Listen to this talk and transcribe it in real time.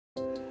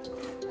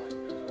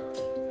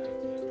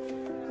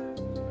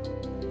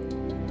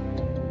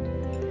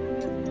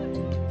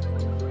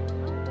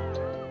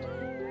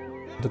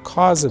The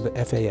cause of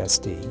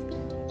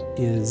FASD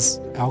is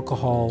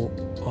alcohol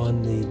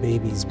on the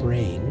baby's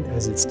brain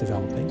as it's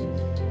developing.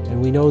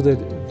 And we know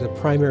that the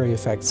primary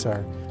effects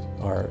are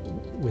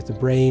with the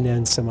brain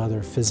and some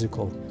other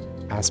physical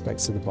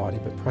aspects of the body,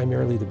 but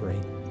primarily the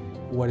brain.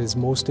 What is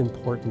most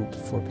important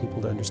for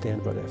people to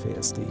understand about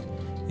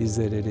FASD is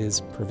that it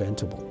is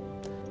preventable.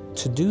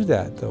 To do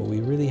that, though,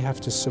 we really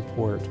have to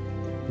support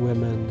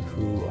women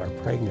who are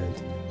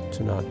pregnant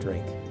to not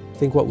drink. I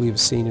think what we've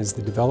seen is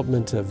the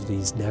development of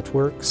these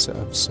networks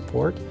of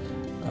support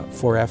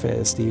for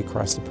FASD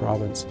across the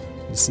province.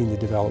 We've seen the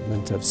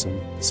development of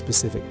some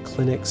specific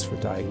clinics for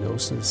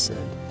diagnosis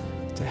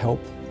and to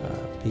help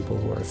people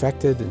who are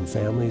affected and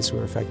families who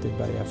are affected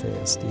by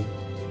FASD.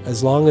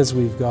 As long as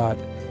we've got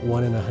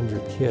 1 in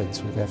 100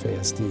 kids with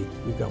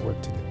FASD, we've got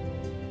work to do.